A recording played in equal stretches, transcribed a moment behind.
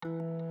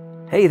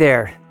Hey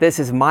there, this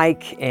is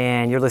Mike,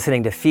 and you're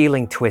listening to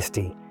Feeling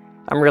Twisty.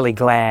 I'm really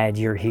glad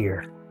you're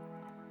here.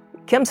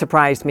 Kim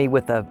surprised me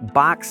with a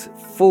box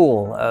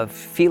full of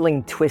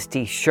Feeling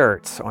Twisty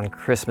shirts on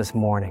Christmas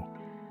morning.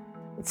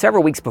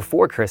 Several weeks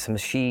before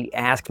Christmas, she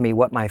asked me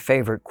what my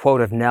favorite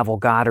quote of Neville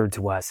Goddard's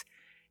was,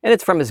 and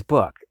it's from his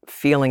book,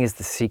 Feeling is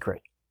the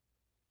Secret.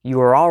 You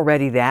are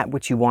already that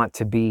which you want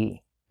to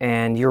be,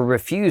 and your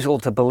refusal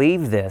to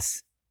believe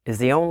this is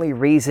the only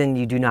reason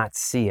you do not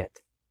see it.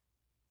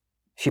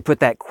 She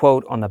put that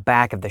quote on the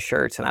back of the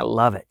shirts, and I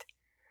love it.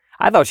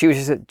 I thought she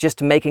was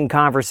just making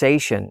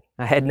conversation.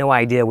 I had no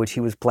idea what she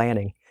was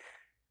planning.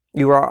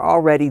 You are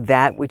already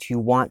that which you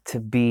want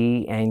to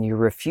be, and your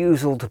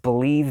refusal to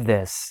believe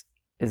this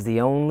is the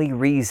only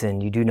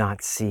reason you do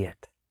not see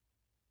it.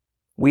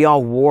 We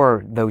all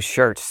wore those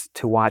shirts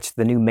to watch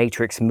the new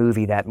Matrix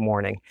movie that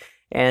morning,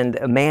 and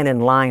a man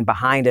in line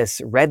behind us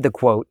read the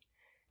quote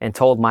and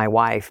told my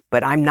wife,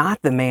 "But I'm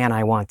not the man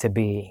I want to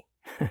be."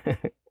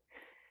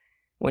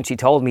 When she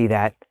told me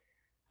that,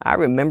 I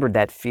remembered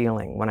that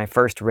feeling when I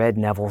first read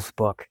Neville's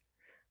book.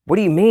 What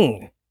do you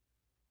mean?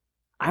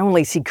 I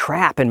only see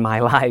crap in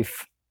my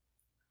life.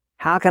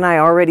 How can I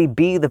already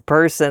be the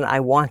person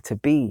I want to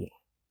be?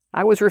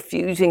 I was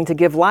refusing to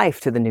give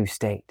life to the new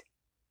state.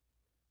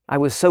 I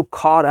was so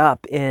caught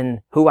up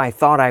in who I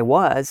thought I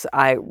was,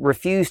 I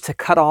refused to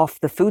cut off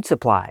the food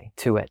supply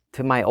to it,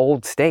 to my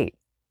old state.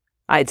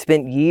 I had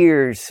spent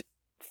years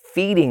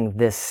feeding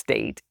this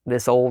state,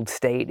 this old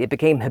state. It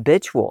became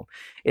habitual.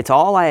 It's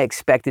all I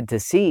expected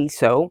to see,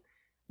 so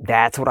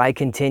that's what I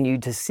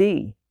continued to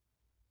see.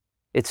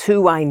 It's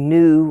who I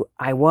knew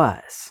I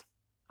was.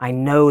 I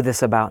know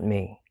this about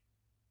me.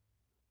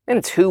 And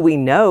it's who we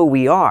know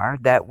we are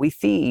that we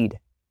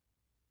feed.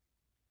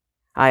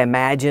 I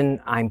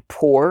imagine I'm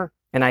poor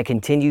and I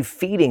continue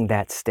feeding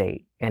that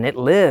state, and it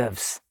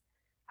lives.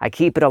 I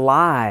keep it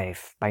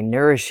alive by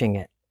nourishing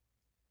it.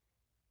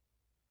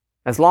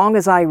 As long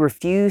as I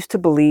refuse to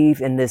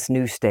believe in this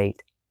new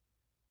state,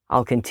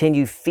 I'll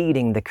continue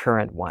feeding the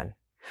current one.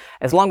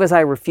 As long as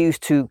I refuse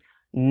to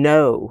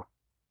know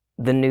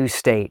the new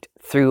state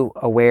through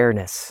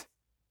awareness,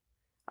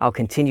 I'll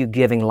continue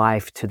giving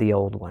life to the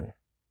old one.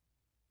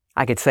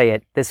 I could say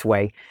it this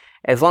way: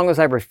 as long as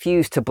I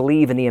refuse to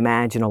believe in the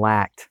imaginal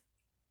act,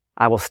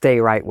 I will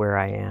stay right where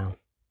I am.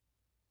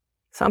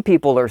 Some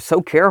people are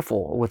so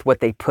careful with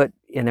what they put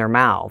in their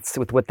mouths,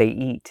 with what they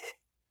eat.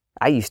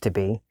 I used to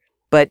be.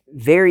 But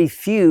very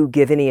few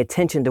give any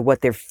attention to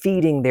what they're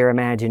feeding their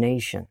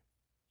imagination,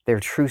 their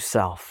true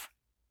self.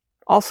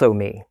 Also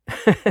me.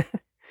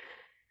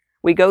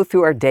 We go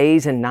through our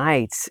days and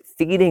nights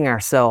feeding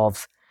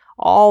ourselves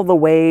all the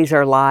ways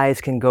our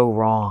lives can go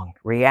wrong,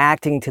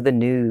 reacting to the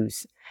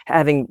news,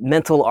 having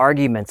mental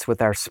arguments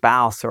with our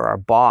spouse or our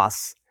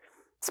boss,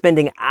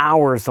 spending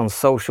hours on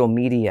social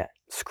media,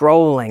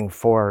 scrolling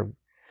for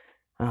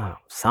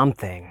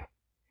something,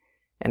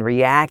 and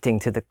reacting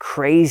to the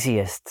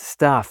craziest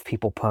stuff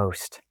people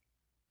post.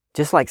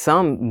 Just like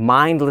some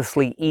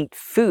mindlessly eat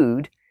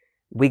food,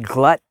 we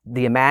glut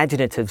the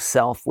imaginative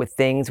self with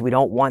things we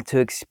don't want to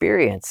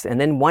experience and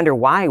then wonder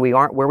why we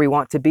aren't where we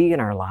want to be in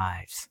our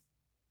lives.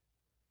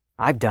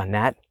 I've done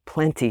that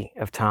plenty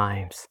of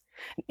times.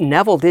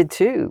 Neville did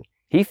too.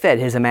 He fed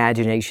his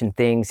imagination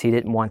things he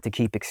didn't want to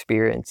keep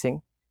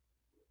experiencing.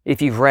 If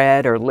you've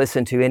read or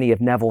listened to any of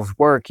Neville's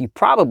work, you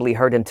probably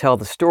heard him tell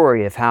the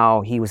story of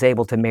how he was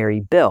able to marry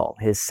Bill,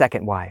 his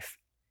second wife.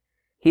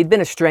 He'd been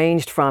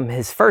estranged from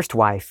his first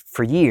wife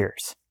for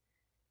years.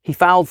 He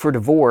filed for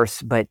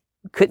divorce, but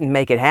couldn't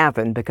make it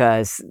happen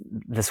because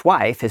this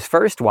wife, his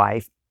first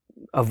wife,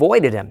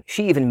 avoided him.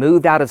 She even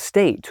moved out of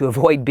state to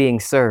avoid being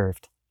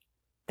served.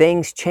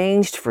 Things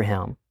changed for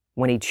him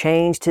when he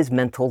changed his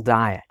mental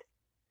diet.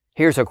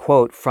 Here's a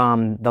quote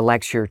from the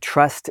lecture,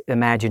 Trust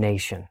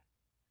Imagination.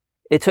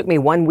 It took me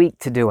 1 week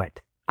to do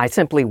it. I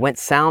simply went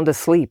sound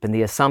asleep in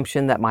the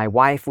assumption that my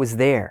wife was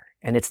there,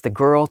 and it's the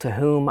girl to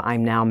whom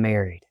I'm now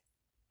married.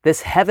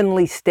 This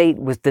heavenly state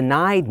was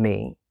denied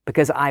me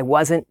because I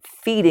wasn't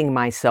feeding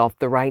myself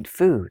the right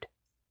food.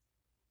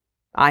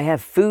 I have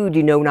food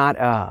you know not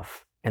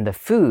of, and the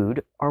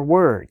food are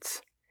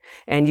words,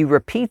 and you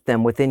repeat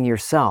them within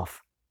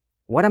yourself.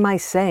 What am I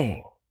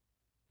saying?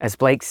 As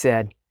Blake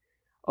said,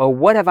 "Oh,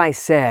 what have I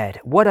said?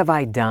 What have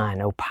I done?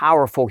 Oh,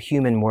 powerful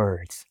human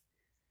words."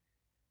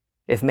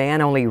 If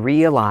man only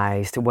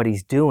realized what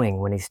he's doing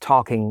when he's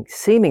talking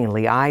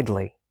seemingly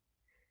idly.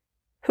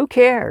 Who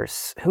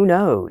cares? Who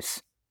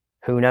knows?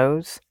 Who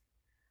knows?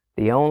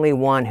 The only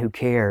one who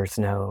cares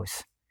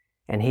knows.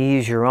 And he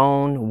is your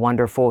own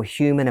wonderful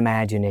human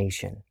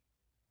imagination.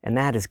 And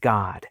that is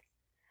God.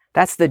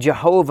 That's the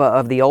Jehovah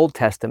of the Old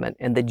Testament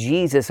and the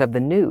Jesus of the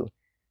New.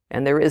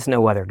 And there is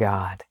no other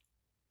God.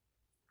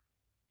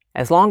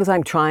 As long as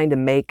I'm trying to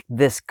make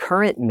this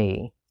current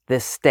me,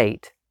 this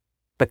state,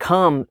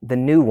 become the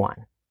new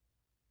one,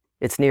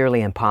 it's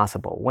nearly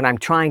impossible. When I'm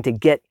trying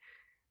to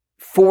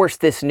force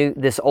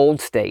this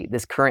old state,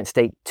 this current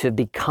state, to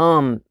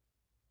become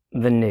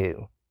the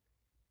new,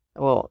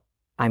 well,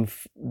 I'm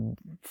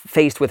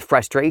faced with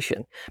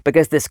frustration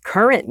because this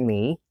current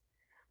me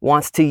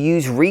wants to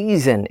use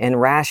reason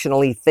and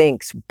rationally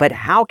thinks, but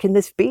how can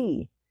this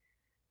be?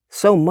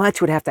 So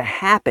much would have to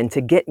happen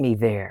to get me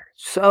there.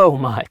 So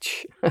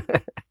much.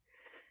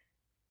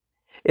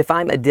 If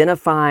I'm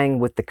identifying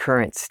with the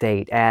current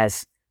state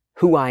as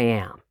who I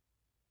am,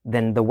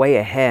 then the way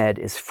ahead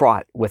is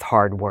fraught with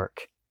hard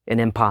work and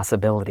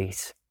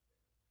impossibilities.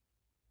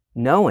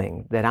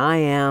 Knowing that I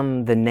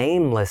am the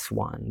nameless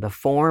one, the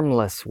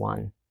formless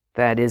one,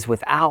 that is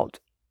without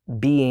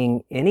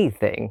being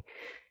anything,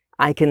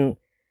 I can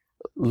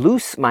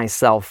loose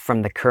myself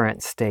from the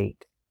current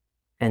state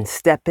and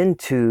step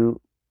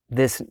into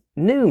this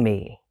new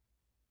me,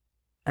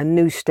 a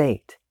new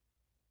state.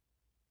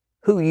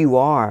 Who you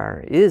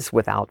are is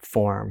without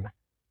form,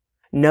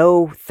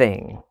 no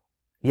thing,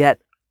 yet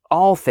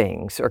all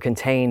things are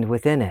contained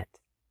within it,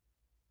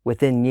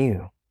 within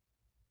you.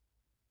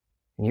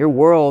 And your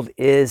world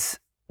is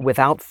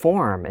without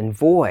form and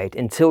void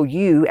until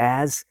you,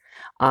 as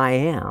I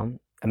am,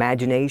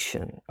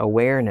 imagination,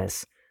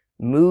 awareness,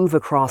 move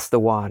across the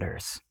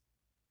waters.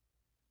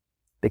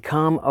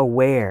 Become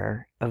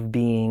aware of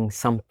being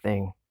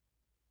something.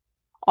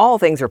 All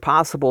things are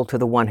possible to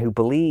the one who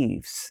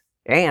believes,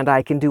 and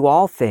I can do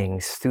all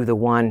things through the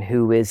one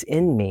who is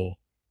in me.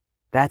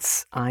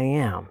 That's I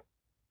am,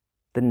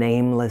 the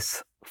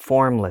nameless,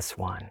 formless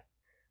one,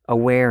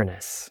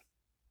 awareness.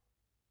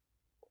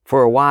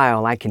 For a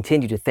while, I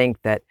continued to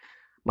think that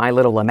my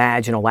little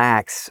imaginal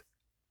acts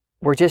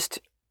were just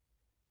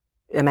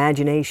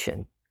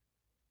imagination,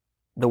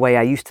 the way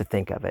I used to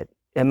think of it.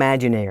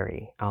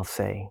 Imaginary, I'll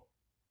say.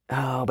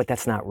 Oh, but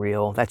that's not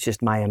real. That's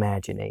just my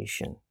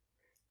imagination.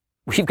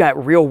 We've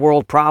got real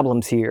world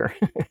problems here.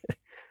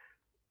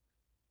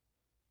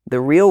 The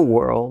real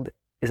world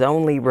is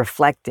only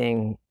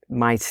reflecting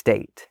my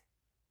state.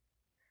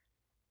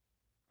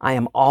 I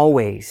am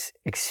always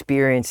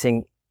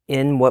experiencing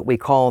in what we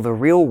call the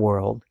real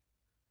world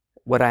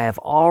what I have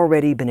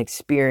already been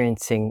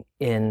experiencing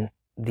in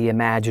the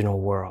imaginal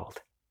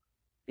world,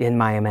 in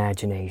my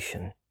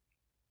imagination.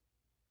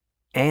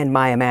 And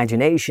my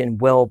imagination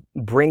will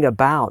bring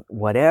about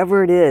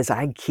whatever it is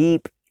I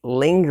keep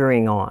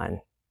lingering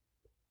on.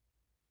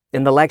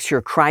 In the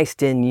lecture,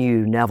 Christ in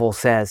You, Neville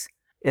says,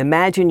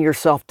 imagine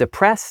yourself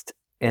depressed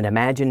and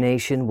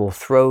imagination will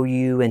throw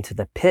you into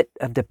the pit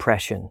of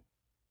depression.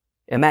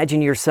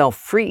 Imagine yourself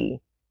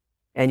free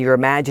and your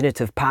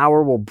imaginative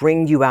power will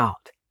bring you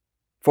out.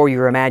 For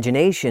your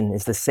imagination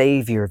is the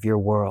savior of your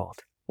world.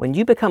 When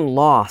you become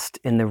lost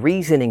in the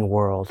reasoning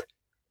world,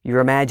 your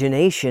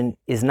imagination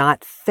is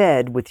not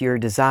fed with your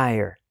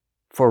desire,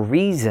 for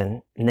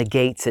reason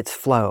negates its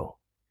flow.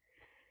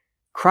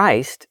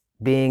 Christ,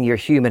 being your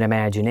human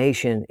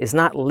imagination, is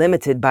not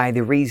limited by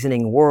the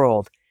reasoning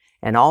world,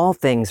 and all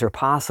things are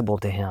possible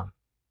to him.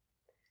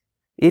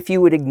 If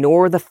you would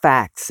ignore the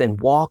facts and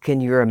walk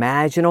in your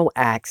imaginal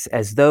acts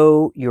as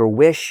though your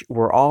wish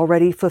were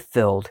already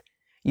fulfilled,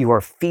 you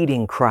are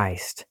feeding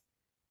Christ,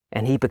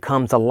 and he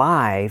becomes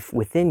alive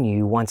within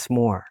you once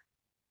more.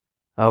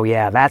 Oh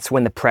yeah, that's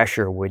when the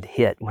pressure would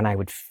hit, when I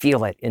would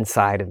feel it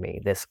inside of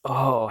me. This,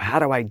 oh, how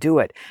do I do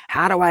it?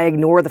 How do I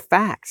ignore the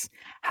facts?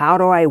 How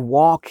do I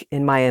walk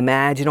in my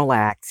imaginal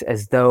acts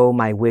as though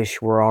my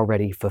wish were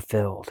already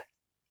fulfilled?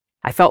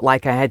 I felt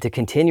like I had to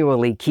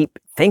continually keep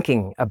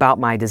thinking about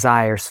my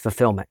desires'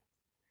 fulfillment.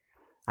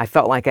 I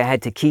felt like I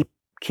had to keep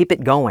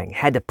it going,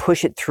 had to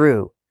push it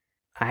through.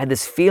 I had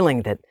this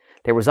feeling that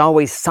there was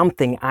always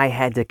something I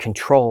had to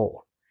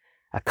control,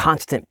 a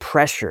constant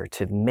pressure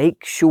to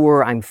make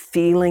sure I'm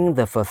feeling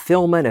the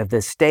fulfillment of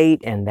this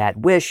state and that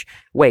wish.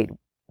 Wait,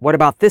 what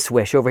about this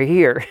wish over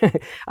here?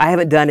 I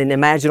haven't done an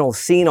imaginal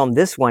scene on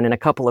this one in a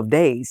couple of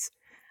days.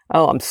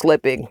 Oh, I'm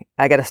slipping.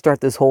 I got to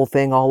start this whole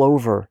thing all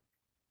over.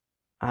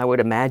 I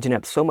would imagine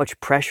up so much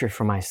pressure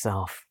for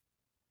myself.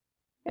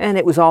 And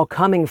it was all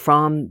coming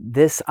from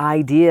this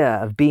idea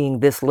of being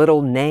this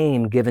little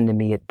name given to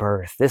me at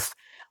birth, this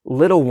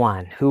little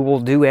one who will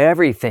do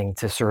everything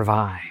to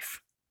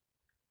survive.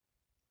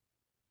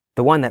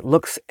 The one that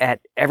looks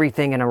at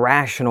everything in a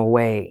rational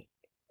way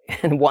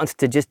and wants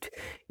to just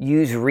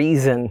use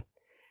reason.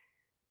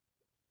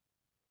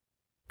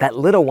 That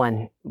little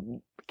one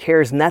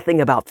cares nothing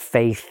about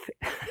faith.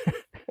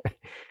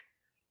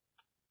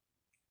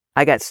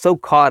 I got so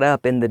caught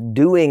up in the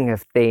doing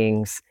of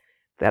things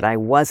that I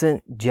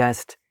wasn't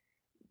just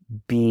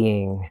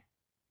being.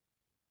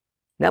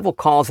 Neville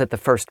calls it the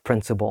first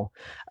principle.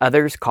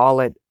 Others call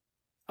it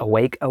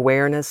awake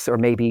awareness, or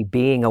maybe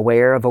being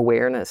aware of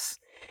awareness.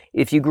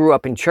 If you grew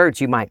up in church,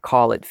 you might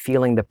call it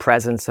feeling the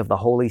presence of the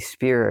Holy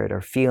Spirit,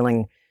 or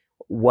feeling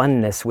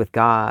oneness with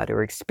God,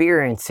 or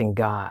experiencing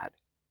God,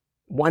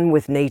 one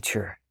with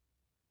nature.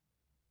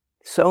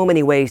 So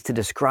many ways to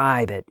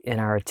describe it in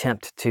our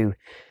attempt to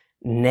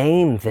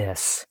name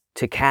this,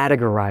 to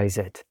categorize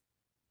it.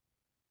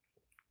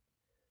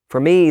 For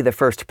me, the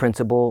first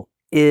principle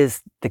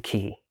is the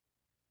key.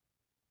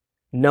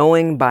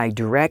 Knowing by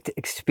direct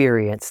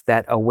experience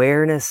that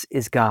awareness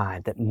is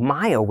God, that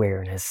my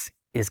awareness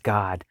is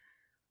God,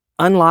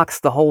 unlocks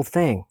the whole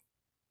thing.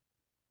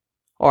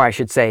 Or I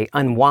should say,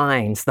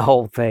 unwinds the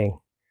whole thing.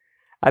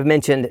 I've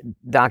mentioned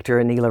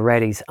Dr. Anila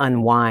Reddy's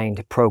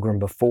Unwind program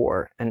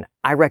before, and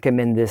I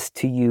recommend this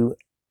to you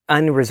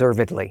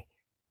unreservedly.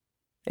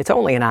 It's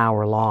only an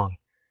hour long.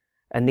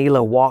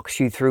 Anila walks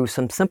you through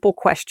some simple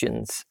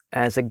questions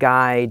as a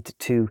guide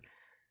to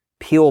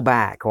peel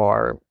back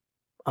or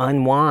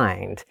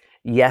unwind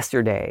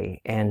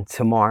yesterday and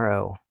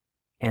tomorrow,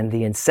 and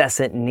the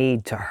incessant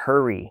need to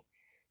hurry,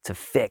 to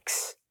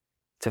fix,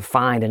 to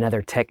find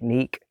another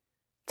technique,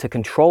 to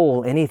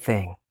control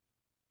anything,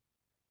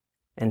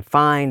 and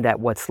find that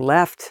what's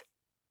left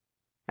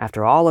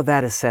after all of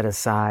that is set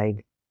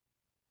aside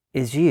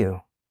is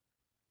you,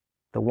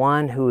 the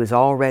one who is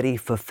already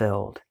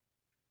fulfilled,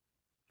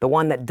 the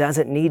one that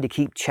doesn't need to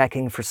keep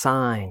checking for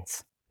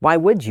signs. Why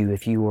would you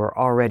if you were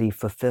already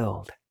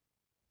fulfilled?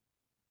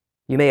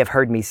 You may have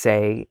heard me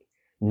say,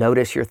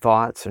 notice your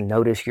thoughts or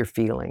notice your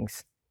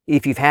feelings.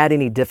 If you've had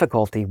any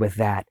difficulty with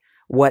that,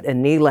 what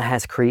Anila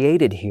has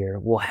created here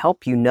will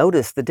help you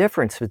notice the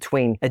difference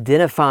between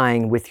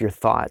identifying with your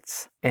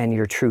thoughts and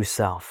your true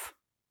self.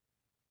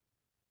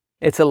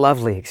 It's a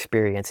lovely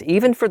experience,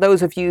 even for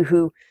those of you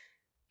who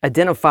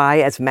identify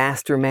as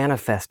master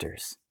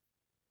manifestors.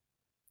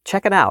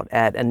 Check it out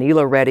at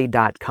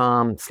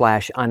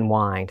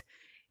anilareddy.com/unwind,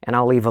 and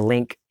I'll leave a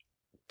link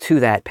to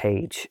that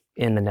page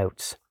in the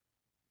notes.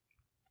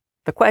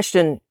 The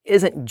question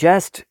isn't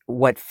just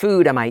what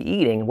food am I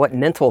eating, what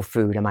mental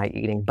food am I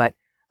eating, but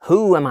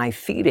who am I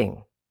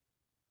feeding?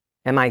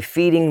 Am I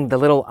feeding the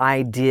little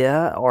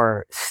idea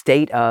or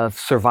state of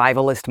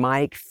survivalist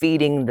Mike,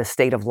 feeding the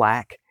state of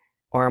lack?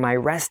 Or am I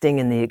resting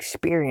in the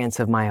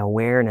experience of my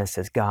awareness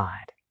as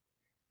God?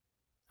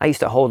 I used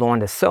to hold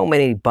on to so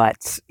many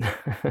buts.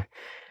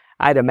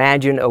 I'd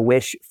imagine a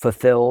wish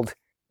fulfilled,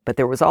 but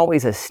there was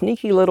always a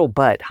sneaky little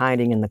but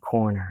hiding in the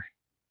corner.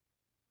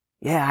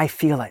 Yeah, I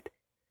feel it.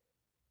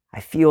 I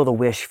feel the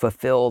wish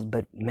fulfilled,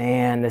 but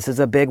man, this is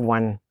a big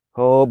one.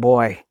 Oh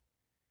boy,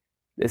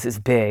 this is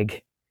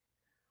big.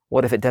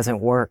 What if it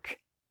doesn't work?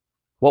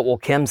 What will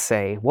Kim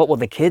say? What will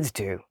the kids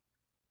do?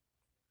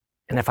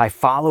 And if I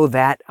follow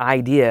that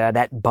idea,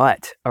 that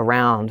but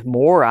around,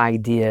 more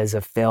ideas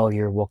of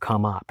failure will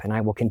come up, and I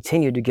will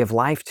continue to give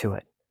life to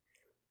it.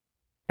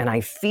 And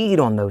I feed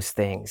on those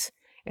things,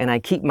 and I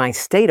keep my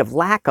state of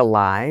lack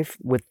alive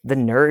with the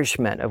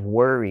nourishment of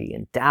worry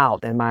and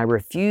doubt and my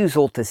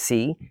refusal to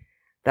see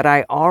that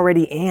I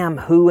already am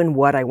who and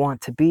what I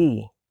want to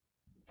be.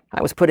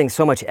 I was putting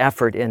so much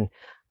effort in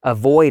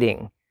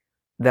avoiding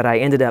that I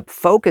ended up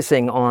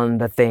focusing on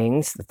the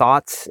things, the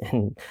thoughts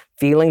and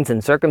feelings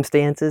and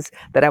circumstances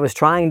that I was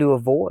trying to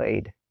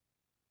avoid,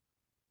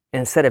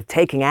 instead of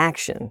taking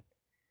action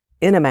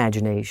in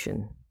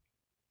imagination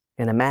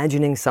and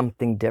imagining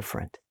something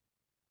different,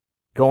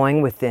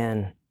 going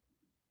within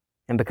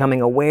and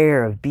becoming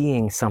aware of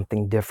being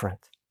something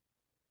different.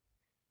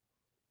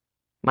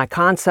 My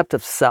concept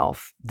of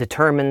self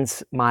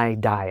determines my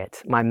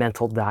diet, my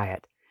mental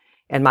diet,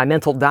 and my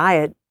mental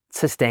diet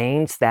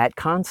sustains that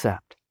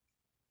concept.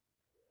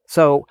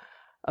 So,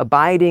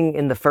 abiding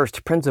in the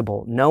first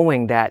principle,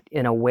 knowing that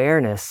in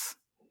awareness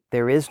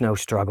there is no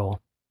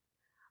struggle,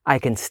 I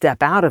can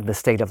step out of the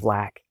state of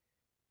lack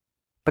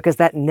because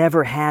that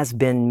never has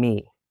been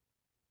me,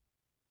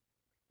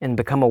 and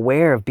become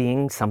aware of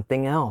being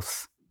something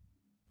else.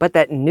 But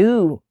that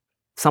new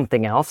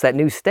something else, that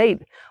new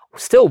state,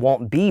 still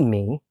won't be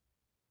me,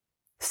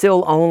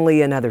 still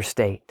only another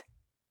state.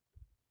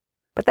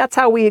 But that's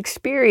how we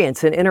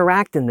experience and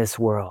interact in this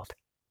world.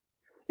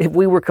 If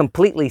we were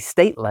completely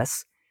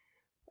stateless,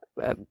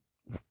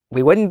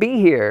 we wouldn't be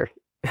here.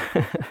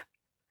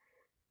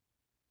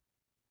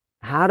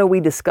 How do we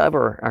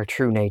discover our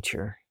true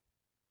nature?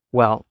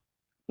 Well,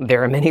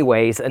 there are many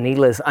ways.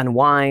 Anila's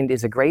Unwind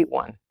is a great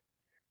one.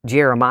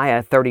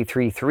 Jeremiah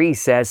 33:3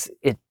 says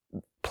it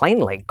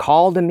plainly,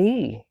 call to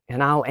me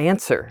and I'll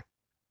answer.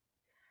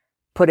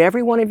 Put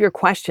every one of your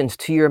questions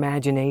to your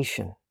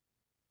imagination.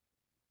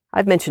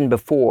 I've mentioned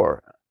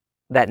before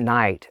that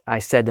night I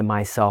said to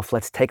myself,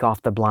 let's take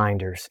off the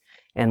blinders.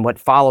 And what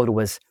followed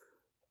was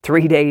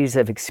 3 days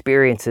of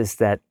experiences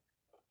that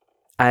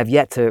I have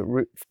yet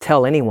to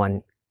tell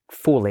anyone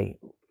fully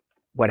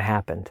what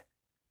happened.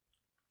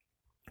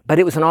 But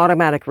it was an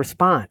automatic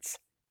response.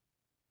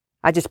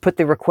 I just put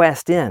the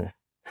request in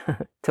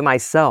to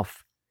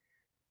myself.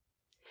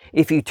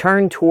 If you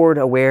turn toward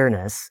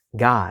awareness,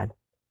 God,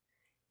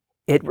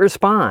 it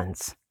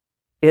responds.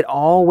 It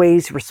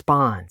always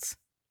responds.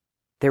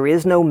 There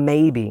is no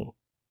maybe.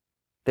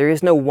 There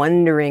is no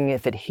wondering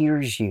if it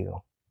hears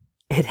you.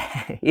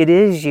 It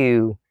is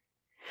you.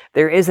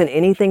 There isn't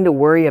anything to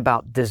worry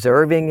about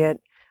deserving it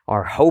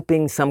or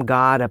hoping some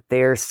God up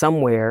there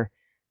somewhere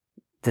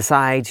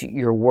decides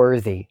you're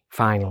worthy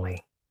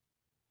finally.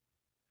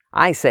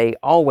 I say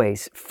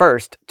always,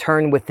 first,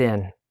 turn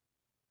within.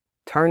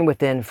 Turn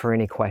within for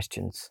any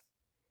questions.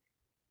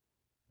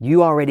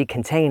 You already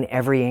contain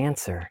every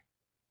answer.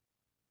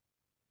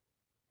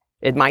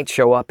 It might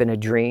show up in a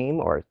dream,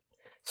 or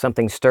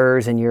something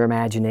stirs in your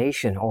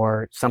imagination,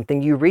 or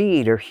something you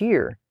read or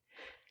hear.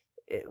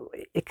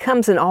 It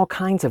comes in all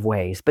kinds of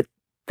ways, but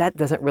that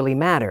doesn't really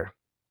matter.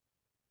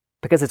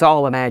 because it's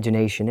all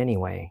imagination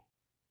anyway.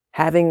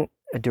 Having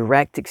a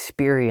direct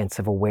experience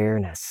of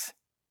awareness,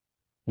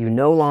 you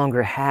no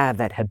longer have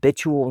that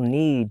habitual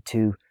need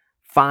to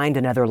find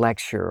another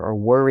lecture or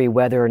worry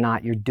whether or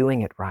not you're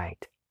doing it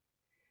right.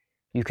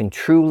 You can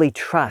truly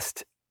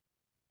trust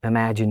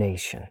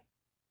imagination.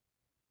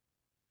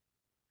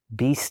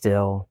 Be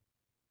still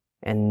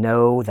and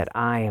know that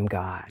I am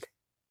God.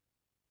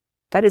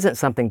 That isn't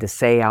something to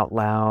say out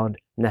loud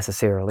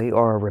necessarily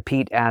or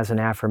repeat as an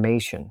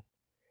affirmation.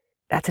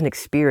 That's an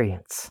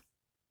experience.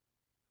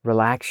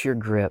 Relax your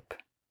grip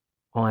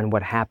on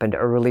what happened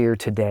earlier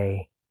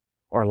today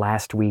or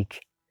last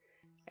week,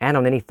 and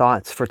on any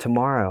thoughts for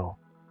tomorrow,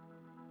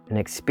 and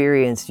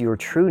experience your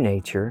true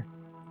nature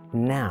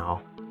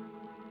now.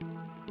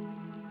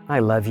 I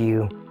love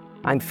you.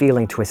 I'm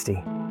feeling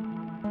twisty.